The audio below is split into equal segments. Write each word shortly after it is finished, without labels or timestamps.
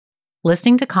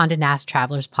Listening to Condé Nast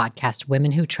Traveler's podcast,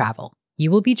 Women Who Travel, you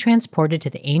will be transported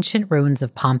to the ancient ruins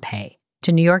of Pompeii,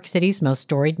 to New York City's most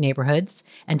storied neighborhoods,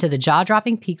 and to the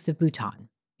jaw-dropping peaks of Bhutan.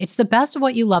 It's the best of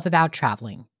what you love about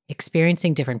traveling,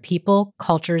 experiencing different people,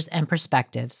 cultures, and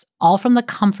perspectives, all from the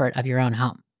comfort of your own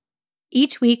home.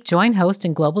 Each week, join host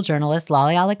and global journalist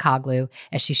Lale Alikoglu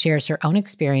as she shares her own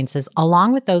experiences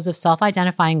along with those of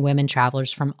self-identifying women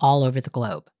travelers from all over the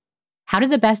globe. How do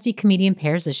the bestie comedian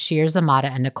pairs of Shir Zamata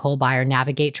and Nicole Byer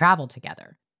navigate travel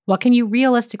together? What can you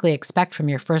realistically expect from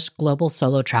your first global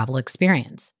solo travel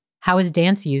experience? How is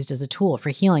dance used as a tool for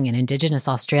healing in Indigenous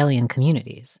Australian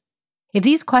communities? If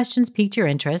these questions piqued your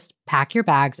interest, pack your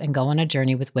bags and go on a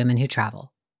journey with Women Who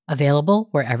Travel. Available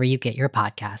wherever you get your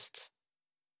podcasts.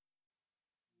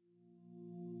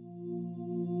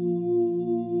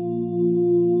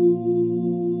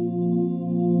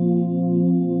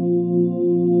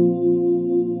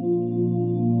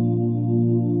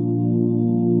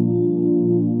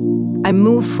 I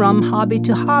move from hobby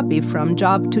to hobby, from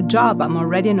job to job. I'm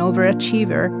already an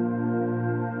overachiever.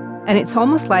 And it's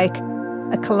almost like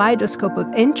a kaleidoscope of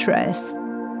interests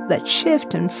that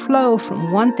shift and flow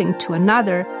from one thing to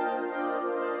another.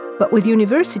 But with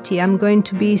university, I'm going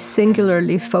to be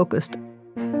singularly focused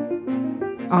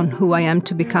on who I am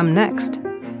to become next.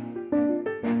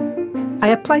 I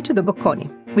applied to the Bocconi,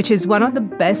 which is one of the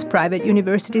best private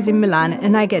universities in Milan,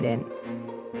 and I get in.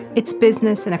 It's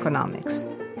business and economics.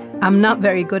 I'm not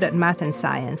very good at math and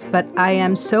science, but I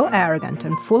am so arrogant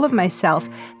and full of myself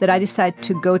that I decide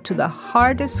to go to the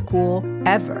hardest school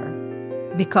ever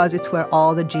because it's where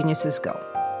all the geniuses go.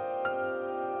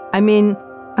 I mean,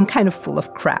 I'm kind of full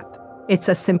of crap. It's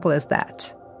as simple as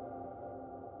that.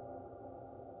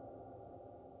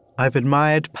 I've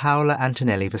admired Paola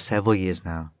Antonelli for several years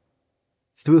now.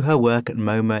 Through her work at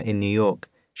MoMA in New York,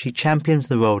 she champions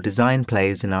the role design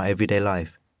plays in our everyday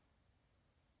life.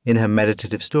 In her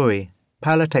meditative story,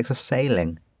 Paola takes us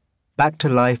sailing, back to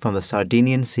life on the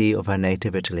Sardinian Sea of her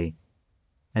native Italy,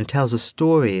 and tells a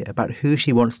story about who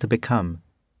she wants to become,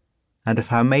 and of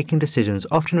how making decisions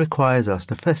often requires us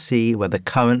to first see where the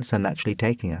currents are naturally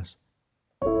taking us.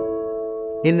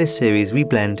 In this series, we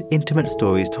blend intimate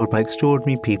stories told by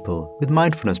extraordinary people with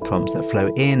mindfulness prompts that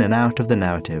flow in and out of the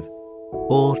narrative,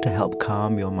 all to help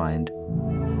calm your mind.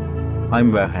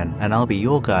 I'm Rohan, and I'll be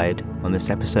your guide on this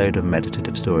episode of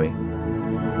Meditative Story.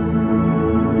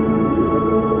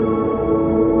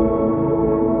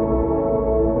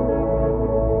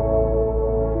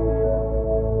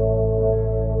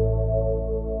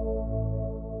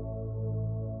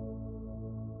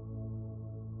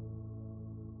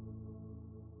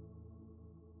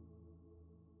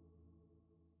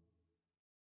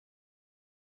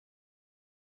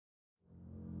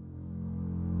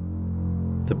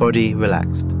 The body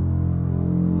relaxed.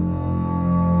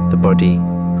 The body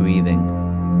breathing.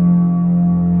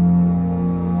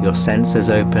 Your senses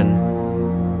open.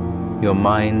 Your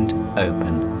mind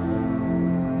open.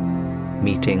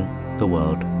 Meeting the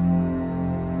world.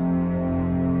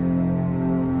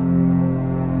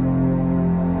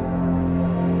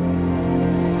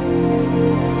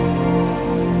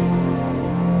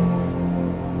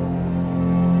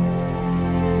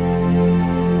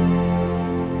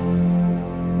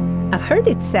 I've heard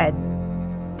it said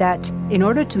that in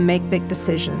order to make big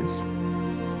decisions,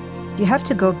 you have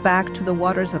to go back to the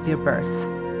waters of your birth,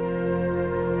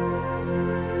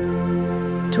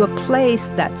 to a place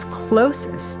that's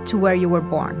closest to where you were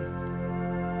born,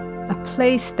 a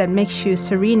place that makes you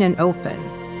serene and open,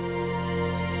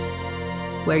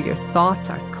 where your thoughts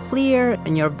are clear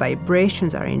and your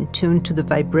vibrations are in tune to the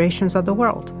vibrations of the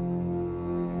world.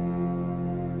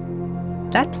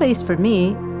 That place for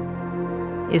me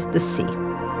is the sea,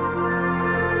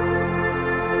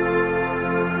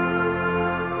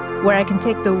 where I can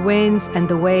take the winds and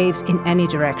the waves in any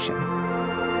direction.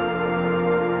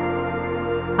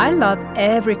 I love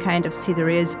every kind of sea there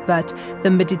is, but the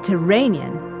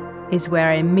Mediterranean is where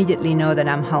I immediately know that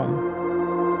I'm home.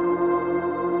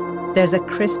 There's a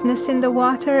crispness in the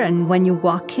water, and when you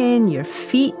walk in, your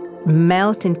feet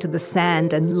melt into the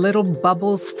sand and little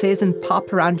bubbles fizz and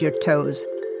pop around your toes.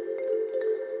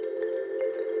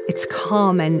 It's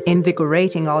calm and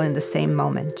invigorating all in the same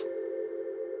moment.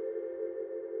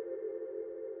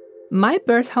 My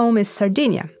birth home is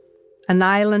Sardinia, an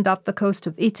island off the coast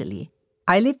of Italy.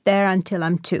 I lived there until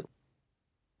I'm 2.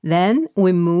 Then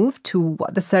we moved to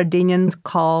what the Sardinians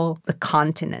call the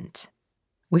continent.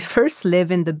 We first live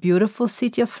in the beautiful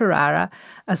city of Ferrara,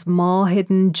 a small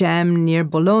hidden gem near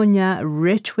Bologna,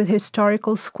 rich with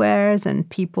historical squares and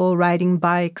people riding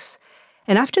bikes.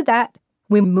 And after that,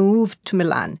 we moved to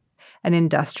Milan, an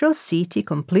industrial city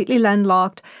completely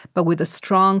landlocked, but with a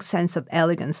strong sense of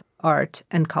elegance, art,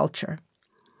 and culture.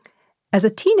 As a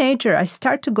teenager, I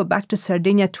started to go back to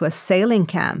Sardinia to a sailing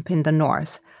camp in the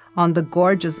north, on the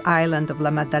gorgeous island of La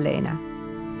Maddalena.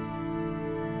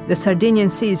 The Sardinian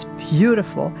Sea is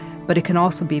beautiful, but it can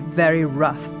also be very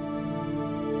rough,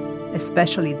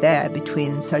 especially there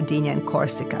between Sardinia and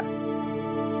Corsica.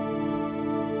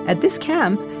 At this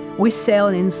camp, we sail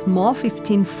in small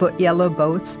 15-foot yellow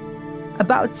boats,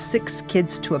 about 6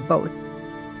 kids to a boat.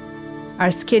 Our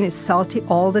skin is salty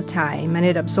all the time, and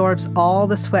it absorbs all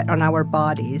the sweat on our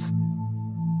bodies.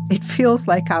 It feels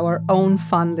like our own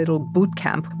fun little boot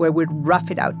camp where we'd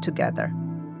rough it out together.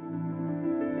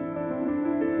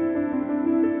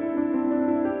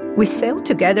 We sailed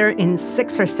together in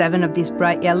 6 or 7 of these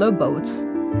bright yellow boats,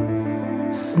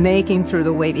 snaking through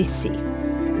the wavy sea.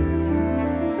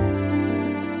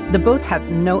 The boats have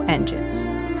no engines.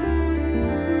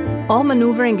 All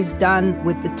maneuvering is done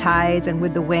with the tides and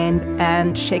with the wind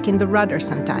and shaking the rudder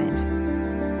sometimes.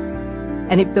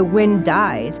 And if the wind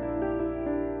dies,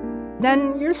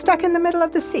 then you're stuck in the middle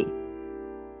of the sea.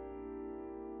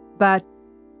 But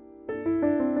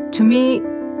to me,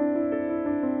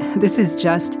 this is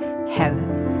just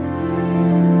heaven.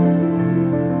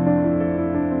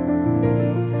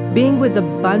 Being with a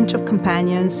bunch of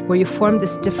companions where you form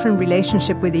this different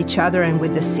relationship with each other and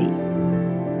with the sea.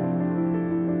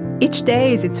 Each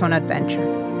day is its own adventure.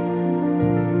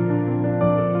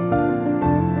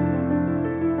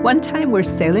 One time we're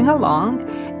sailing along,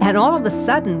 and all of a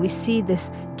sudden we see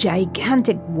this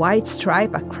gigantic white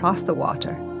stripe across the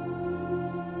water.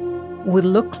 We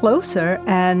look closer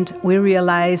and we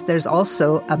realize there's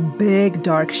also a big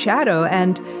dark shadow,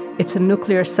 and it's a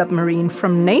nuclear submarine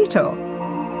from NATO.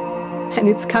 And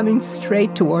it's coming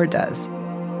straight toward us.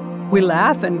 We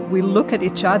laugh and we look at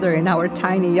each other in our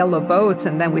tiny yellow boats,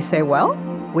 and then we say, well,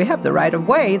 we have the right of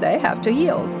way, they have to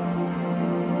yield.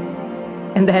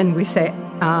 And then we say,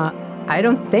 I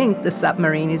don't think the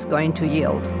submarine is going to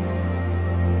yield.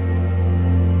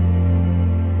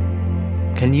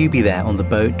 Can you be there on the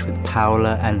boat with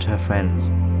Paola and her friends?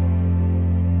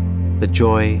 The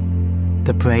joy,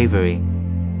 the bravery,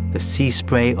 the sea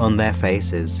spray on their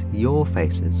faces, your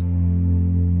faces.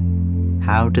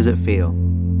 How does it feel?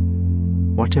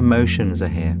 What emotions are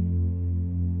here?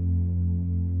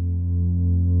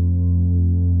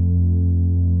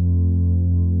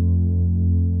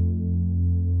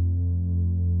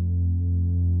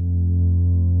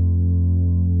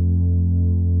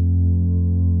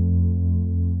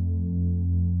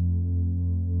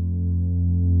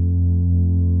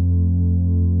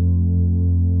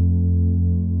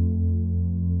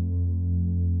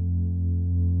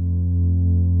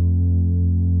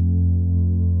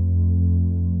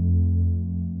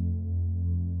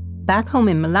 Back home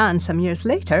in Milan some years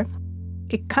later,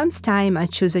 it comes time I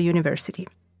choose a university.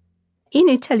 In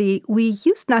Italy, we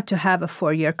used not to have a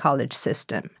 4-year college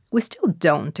system. We still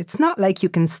don't. It's not like you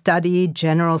can study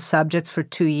general subjects for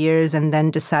 2 years and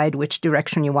then decide which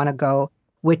direction you want to go,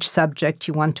 which subject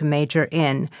you want to major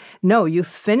in. No, you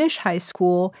finish high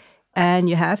school and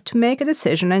you have to make a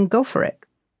decision and go for it.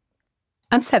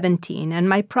 I'm 17, and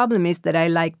my problem is that I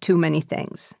like too many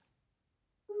things.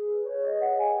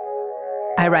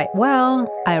 I write well,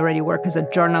 I already work as a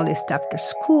journalist after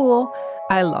school,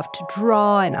 I love to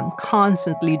draw, and I'm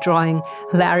constantly drawing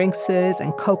larynxes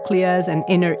and cochleas and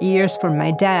inner ears for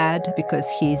my dad because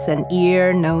he's an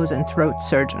ear, nose, and throat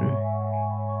surgeon.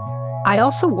 I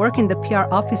also work in the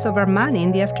PR office of Armani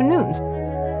in the afternoons.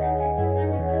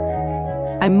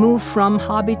 I move from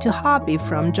hobby to hobby,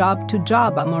 from job to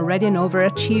job. I'm already an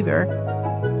overachiever.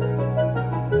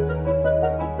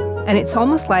 And it's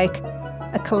almost like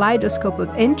a kaleidoscope of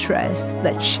interests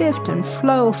that shift and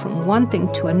flow from one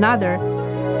thing to another.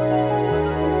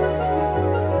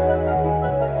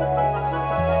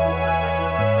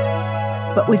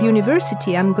 But with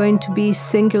university, I'm going to be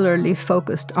singularly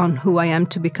focused on who I am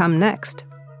to become next.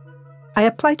 I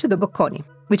applied to the Bocconi,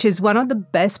 which is one of the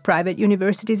best private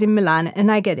universities in Milan, and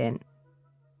I get in.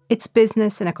 It's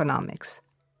business and economics.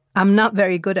 I'm not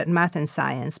very good at math and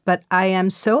science, but I am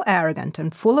so arrogant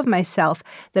and full of myself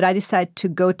that I decide to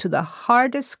go to the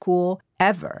hardest school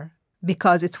ever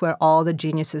because it's where all the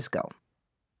geniuses go.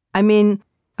 I mean,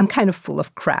 I'm kind of full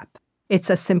of crap. It's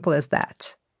as simple as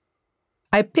that.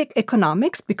 I pick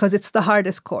economics because it's the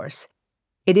hardest course.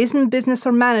 It isn't business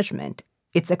or management.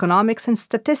 It's economics and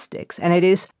statistics, and it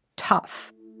is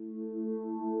tough.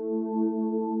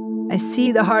 I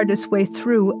see the hardest way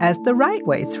through as the right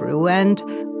way through, and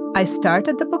I start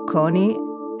at the Bocconi,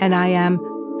 and I am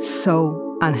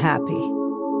so unhappy.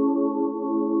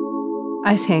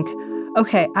 I think,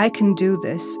 okay, I can do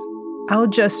this. I'll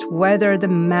just weather the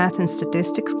math and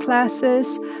statistics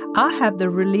classes. I'll have the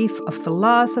relief of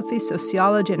philosophy,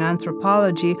 sociology, and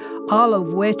anthropology, all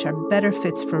of which are better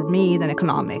fits for me than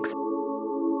economics.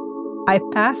 I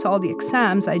pass all the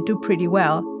exams, I do pretty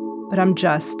well, but I'm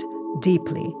just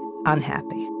deeply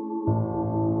unhappy.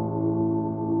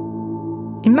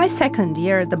 In my second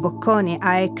year at the Bocconi,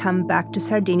 I come back to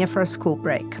Sardinia for a school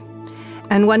break.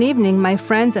 And one evening, my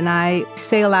friends and I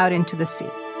sail out into the sea.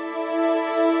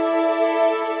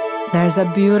 There's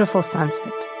a beautiful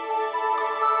sunset.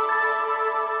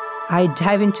 I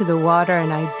dive into the water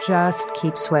and I just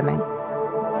keep swimming.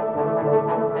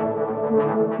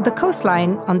 The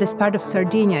coastline on this part of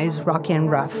Sardinia is rocky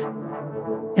and rough.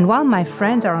 And while my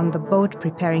friends are on the boat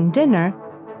preparing dinner,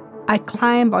 I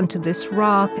climb onto this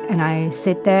rock and I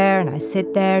sit there,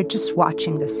 just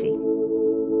watching the sea.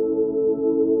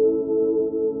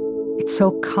 It's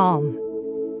so calm,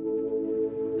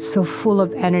 so full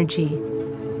of energy,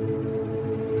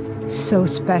 so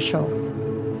special.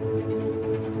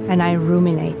 And I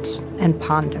ruminate and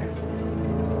ponder.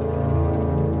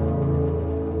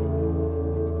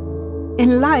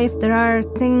 In life, there are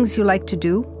things you like to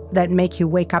do that make you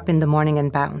wake up in the morning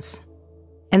and bounce.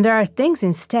 And there are things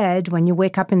instead, when you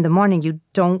wake up in the morning, you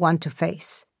don't want to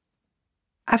face.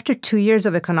 After 2 years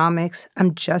of economics,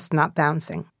 I'm just not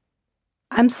bouncing.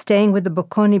 I'm staying with the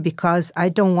Bocconi because I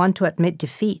don't want to admit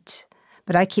defeat.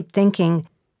 But I keep thinking,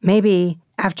 maybe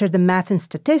after the math and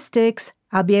statistics,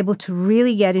 I'll be able to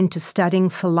really get into studying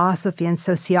philosophy and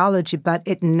sociology, but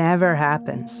it never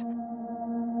happens.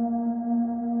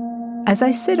 As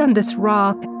I sit on this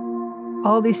rock,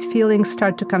 all these feelings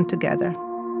start to come together.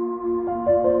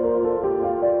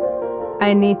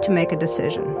 I need to make a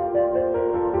decision.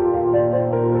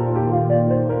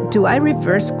 Do I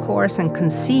reverse course and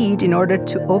concede in order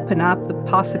to open up the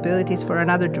possibilities for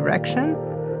another direction?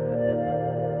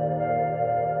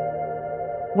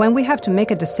 When we have to make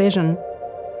a decision,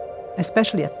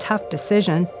 especially a tough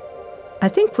decision, I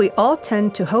think we all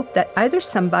tend to hope that either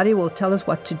somebody will tell us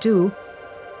what to do,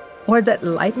 or that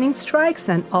lightning strikes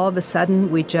and all of a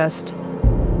sudden we just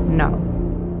know.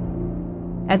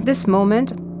 At this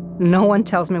moment, no one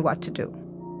tells me what to do.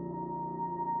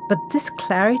 But this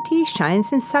clarity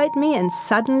shines inside me, and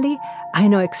suddenly I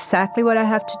know exactly what I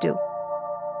have to do.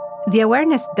 The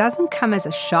awareness doesn't come as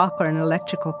a shock or an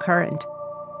electrical current.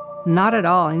 Not at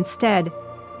all. Instead,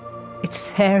 it's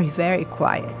very, very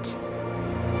quiet.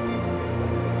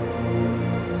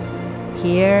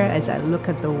 Here, as I look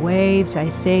at the waves, I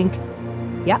think,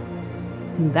 yeah,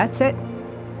 that's it.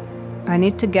 I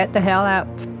need to get the hell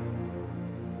out.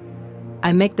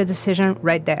 I make the decision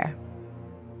right there.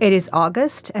 It is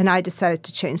August, and I decided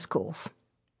to change schools.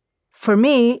 For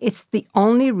me, it's the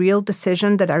only real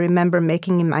decision that I remember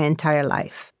making in my entire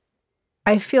life.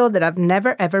 I feel that I've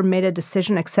never ever made a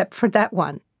decision except for that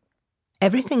one.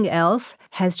 Everything else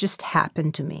has just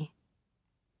happened to me.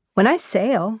 When I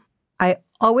sail, I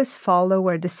always follow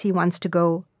where the sea wants to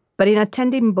go, but in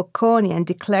attending Bocconi and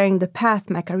declaring the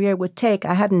path my career would take,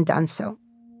 I hadn't done so.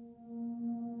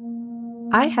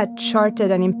 I had charted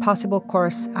an impossible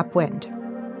course upwind.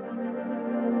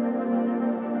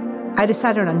 I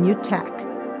decided on a new tack,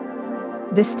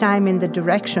 this time in the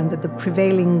direction that the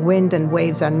prevailing wind and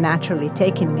waves are naturally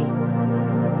taking me.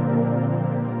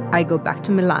 I go back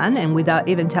to Milan, and without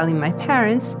even telling my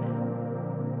parents,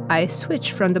 I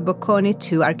switch from the Bocconi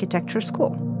to architecture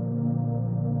school.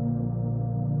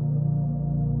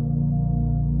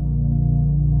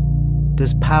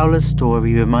 Does Paola's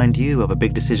story remind you of a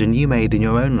big decision you made in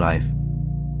your own life?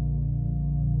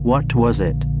 What was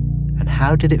it, and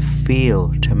how did it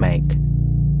feel to make?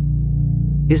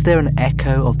 Is there an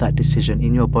echo of that decision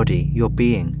in your body, your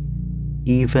being,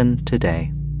 even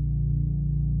today?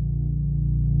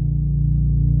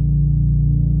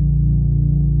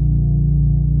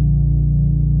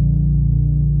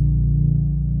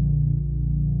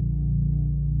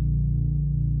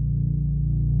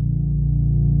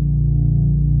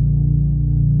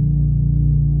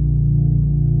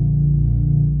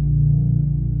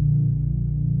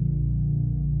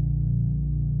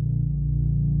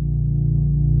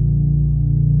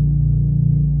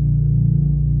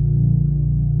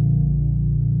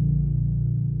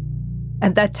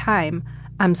 At that time,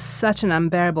 I'm such an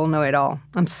unbearable know-it-all.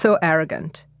 I'm so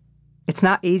arrogant. It's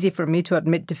not easy for me to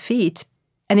admit defeat.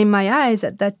 And in my eyes,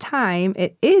 at that time,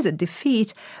 it is a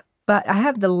defeat, but I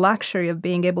have the luxury of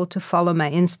being able to follow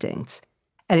my instincts,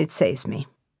 and it saves me.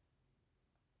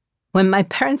 When my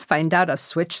parents find out I've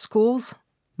switched schools,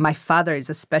 my father is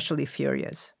especially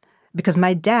furious, because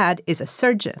my dad is a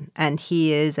surgeon, and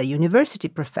he is a university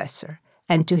professor,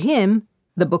 and to him,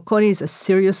 The Bocconi is a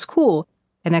serious school,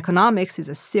 and economics is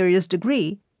a serious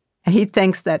degree, and he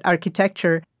thinks that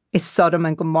architecture is Sodom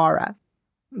and Gomorrah.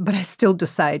 But I still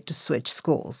decide to switch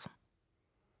schools.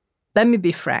 Let me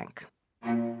be frank.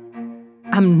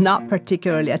 I'm not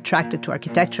particularly attracted to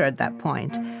architecture at that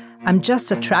point. I'm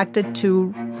just attracted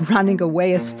to running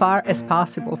away as far as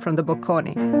possible from the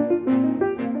Bocconi.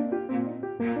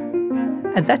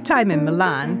 At that time in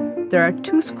Milan, there are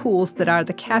two schools that are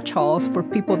the catch-alls for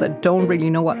people that don't really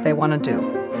know what they want to do.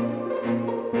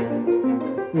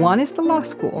 One is the law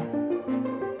school,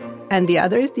 and the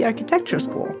other is the architecture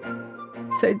school.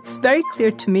 So it's very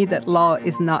clear to me that law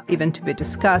is not even to be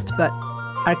discussed, but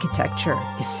architecture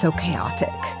is so chaotic.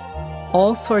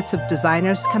 All sorts of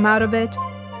designers come out of it.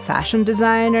 Fashion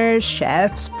designers,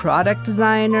 chefs, product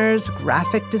designers,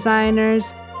 graphic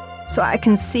designers. So I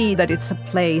can see that it's a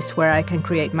place where I can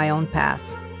create my own path.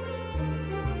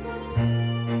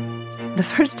 The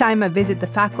first time I visit the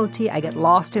faculty, I get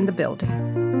lost in the building.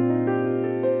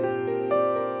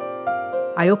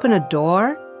 I open a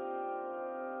door,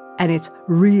 and it's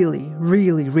really,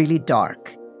 really, really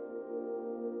dark.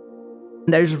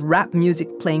 There's rap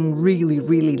music playing really,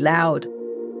 really loud.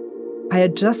 I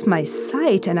adjust my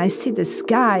sight and I see this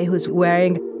guy who's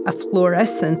wearing a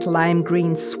fluorescent lime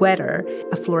green sweater,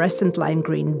 a fluorescent lime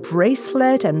green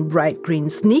bracelet, and bright green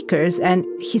sneakers. And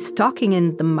he's talking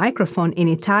in the microphone in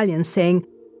Italian saying,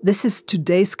 "This is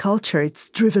today's culture. It's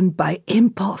driven by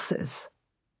impulses."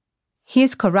 He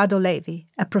is Corrado Levi,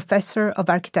 a professor of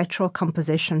architectural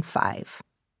composition 5.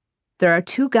 There are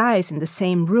two guys in the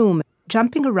same room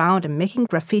jumping around and making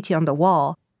graffiti on the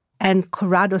wall. And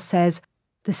Corrado says,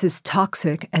 "This is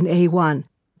toxic and A1.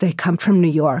 They come from New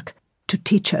York to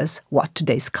teach us what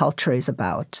today's culture is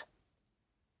about."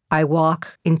 I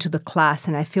walk into the class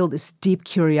and I feel this deep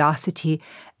curiosity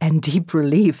and deep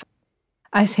relief.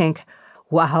 I think,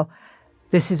 wow,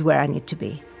 this is where I need to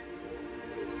be.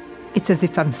 It's as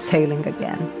if I'm sailing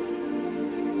again.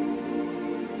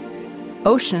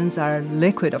 Oceans are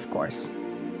liquid, of course.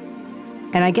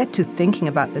 And I get to thinking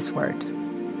about this word.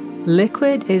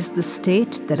 Liquid is the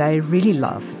state that I really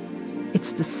love.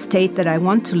 It's the state that I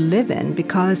want to live in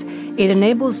because it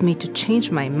enables me to change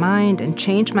my mind and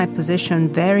change my position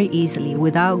very easily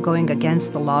without going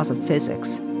against the laws of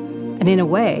physics. And in a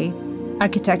way,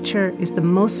 architecture is the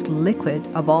most liquid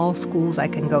of all schools I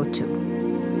can go to.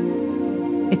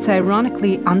 It's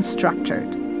ironically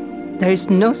unstructured. There is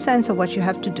no sense of what you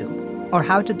have to do or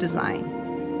how to design.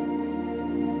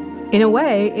 In a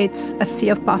way, it's a sea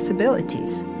of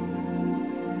possibilities,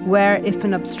 where if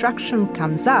an obstruction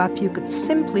comes up, you could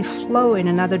simply flow in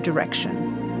another direction.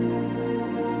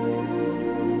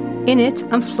 In it,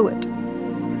 I'm fluid.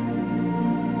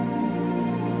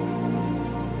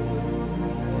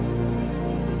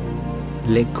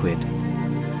 Liquid.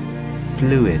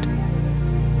 Fluid.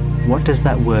 What does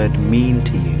that word mean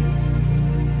to you?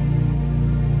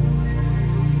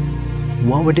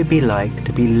 What would it be like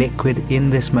to be liquid in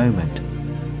this moment?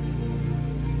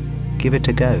 Give it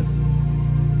a go.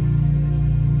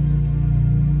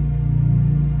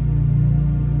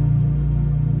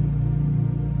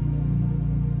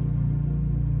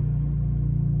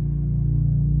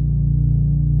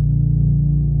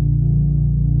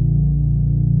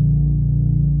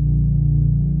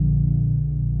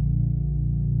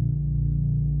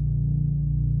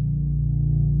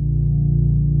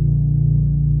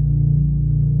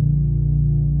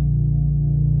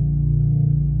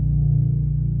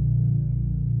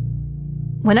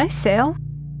 When I sail,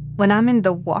 when I'm in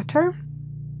the water,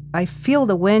 I feel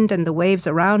the wind and the waves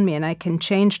around me and I can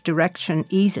change direction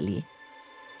easily.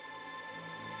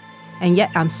 And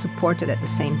yet I'm supported at the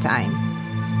same time.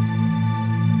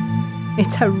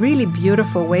 It's a really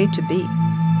beautiful way to be.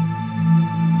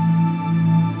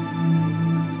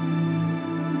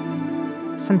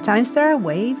 Sometimes there are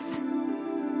waves.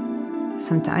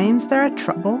 Sometimes there are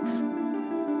troubles.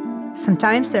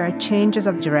 Sometimes there are changes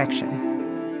of direction.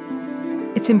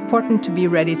 It's important to be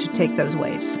ready to take those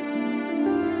waves.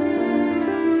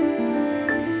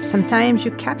 Sometimes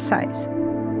you capsize,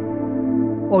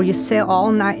 or you sail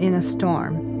all night in a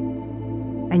storm,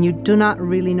 and you do not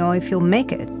really know if you'll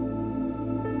make it.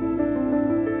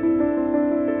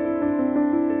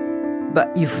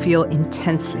 But you feel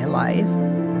intensely alive.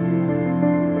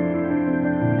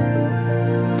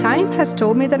 Time has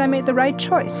told me that I made the right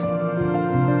choice.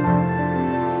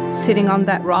 Sitting on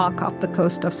that rock off the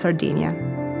coast of Sardinia.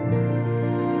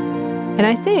 And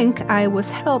I think I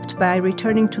was helped by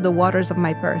returning to the waters of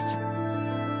my birth,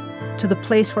 to the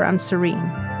place where I'm serene,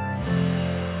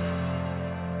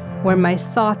 where my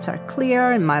thoughts are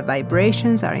clear and my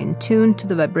vibrations are in tune to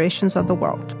the vibrations of the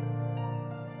world.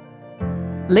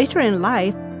 Later in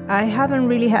life, I haven't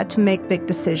really had to make big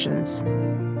decisions.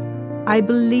 I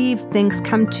believe things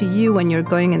come to you when you're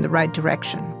going in the right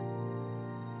direction.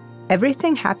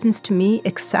 Everything happens to me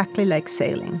exactly like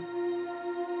sailing.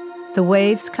 The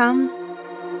waves come,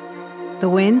 the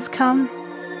winds come.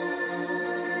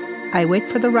 I wait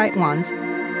for the right ones,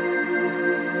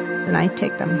 and I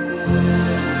take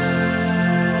them.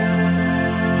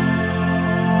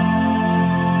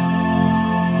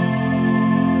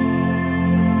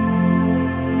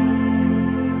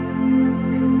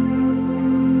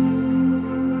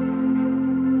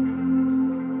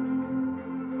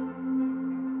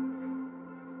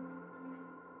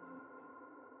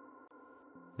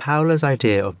 Paola's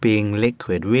idea of being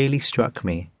liquid really struck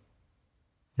me.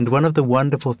 And one of the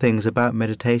wonderful things about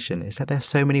meditation is that there are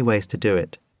so many ways to do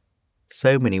it.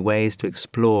 So many ways to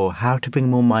explore how to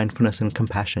bring more mindfulness and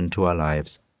compassion to our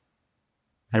lives.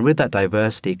 And with that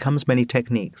diversity comes many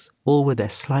techniques, all with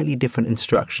their slightly different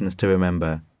instructions to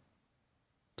remember.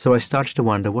 So I started to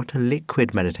wonder what a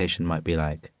liquid meditation might be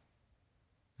like.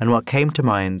 And what came to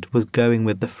mind was going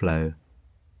with the flow,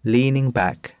 leaning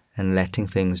back and letting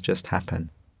things just happen.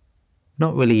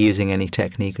 Not really using any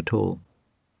technique at all,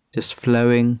 just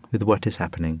flowing with what is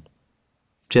happening.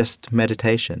 Just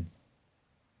meditation.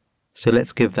 So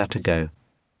let's give that a go.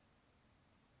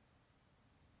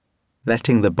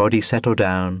 Letting the body settle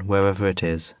down wherever it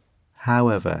is,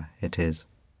 however it is.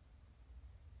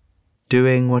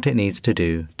 Doing what it needs to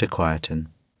do to quieten.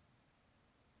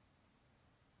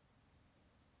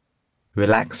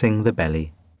 Relaxing the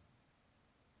belly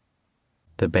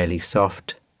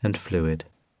soft and fluid.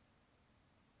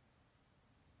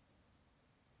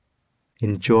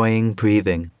 Enjoying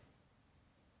breathing,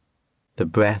 the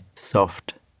breath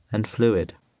soft and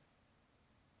fluid.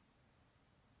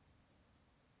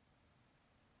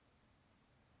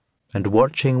 And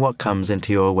watching what comes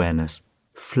into your awareness,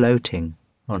 floating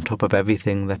on top of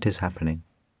everything that is happening.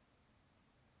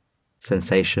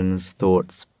 Sensations,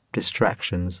 thoughts,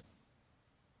 distractions.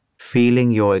 Feeling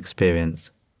your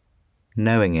experience,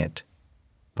 knowing it,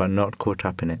 but not caught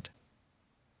up in it.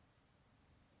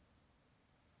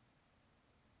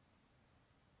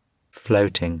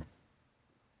 Floating,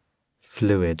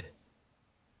 fluid,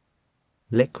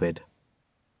 liquid.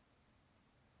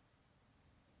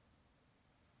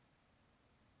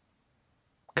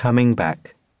 Coming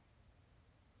back,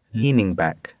 leaning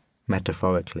back,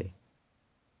 metaphorically.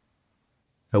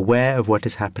 Aware of what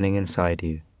is happening inside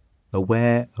you,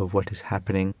 aware of what is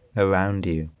happening around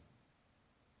you,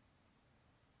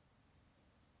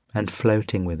 and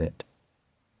floating with it.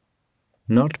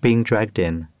 Not being dragged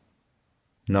in,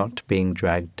 not being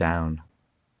dragged down.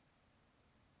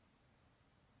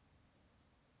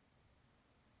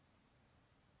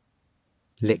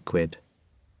 Liquid.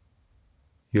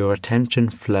 Your attention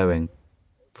flowing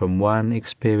from one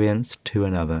experience to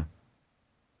another.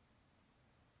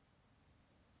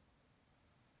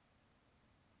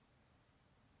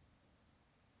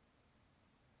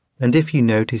 And if you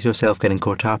notice yourself getting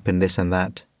caught up in this and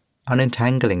that,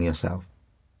 unentangling yourself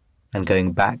and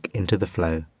going back into the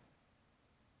flow.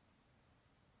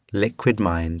 Liquid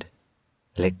mind,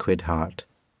 liquid heart.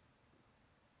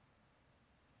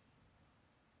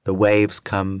 The waves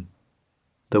come,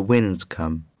 the winds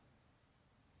come,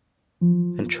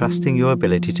 and trusting your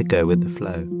ability to go with the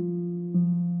flow,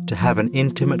 to have an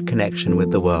intimate connection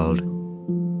with the world,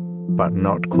 but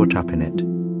not caught up in it.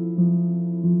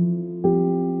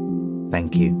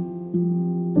 Thank you.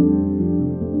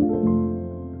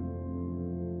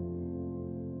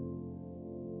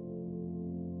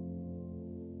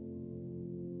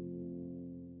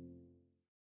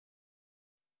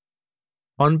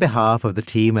 On behalf of the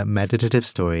team at Meditative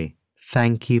Story,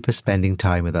 thank you for spending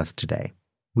time with us today.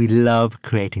 We love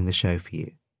creating the show for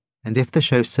you. And if the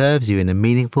show serves you in a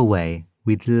meaningful way,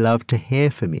 we'd love to hear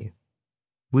from you.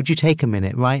 Would you take a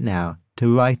minute right now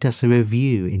to write us a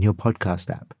review in your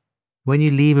podcast app? When you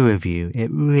leave a review,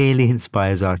 it really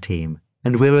inspires our team,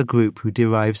 and we're a group who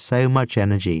derives so much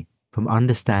energy from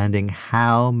understanding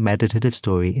how Meditative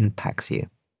Story impacts you.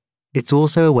 It's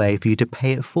also a way for you to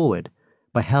pay it forward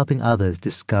by helping others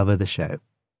discover the show.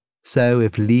 So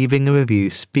if leaving a review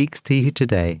speaks to you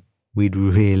today, we'd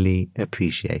really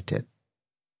appreciate it.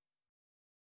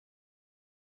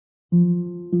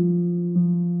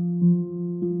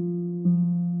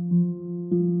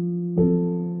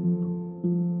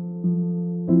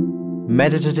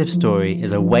 Meditative Story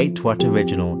is a Wait What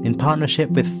original in partnership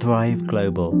with Thrive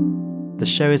Global. The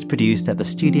show is produced at the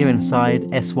Studio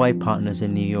Inside SY Partners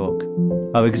in New York.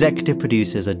 Our executive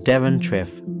producers are Devon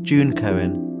Triff, June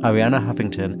Cohen, Ariana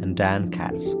Huffington and Dan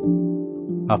Katz.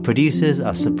 Our producers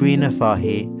are Sabrina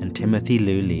Fahi and Timothy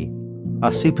Liu Lee.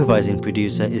 Our supervising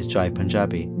producer is Jai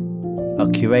Punjabi. Our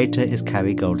curator is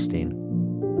Carrie Goldstein.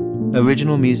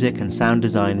 Original music and sound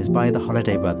design is by the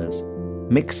Holiday Brothers.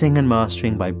 Mixing and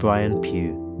mastering by Brian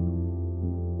Pugh.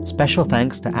 Special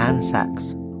thanks to Anne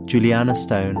Sachs, Juliana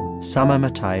Stone, Summer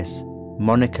Matthijs,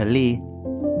 Monica Lee,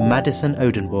 Madison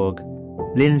Odenborg,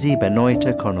 Lindsay Benoit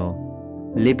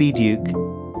O'Connell, Libby Duke,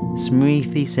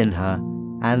 Smriti Sinha,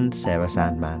 and Sarah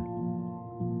Sandman.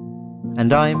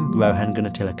 And I'm Rohan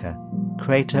Gunatilaka,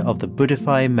 creator of the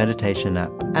Buddhify meditation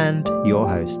app and your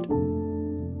host.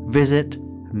 Visit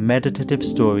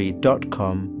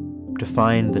meditativestory.com to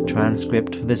find the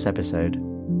transcript for this episode.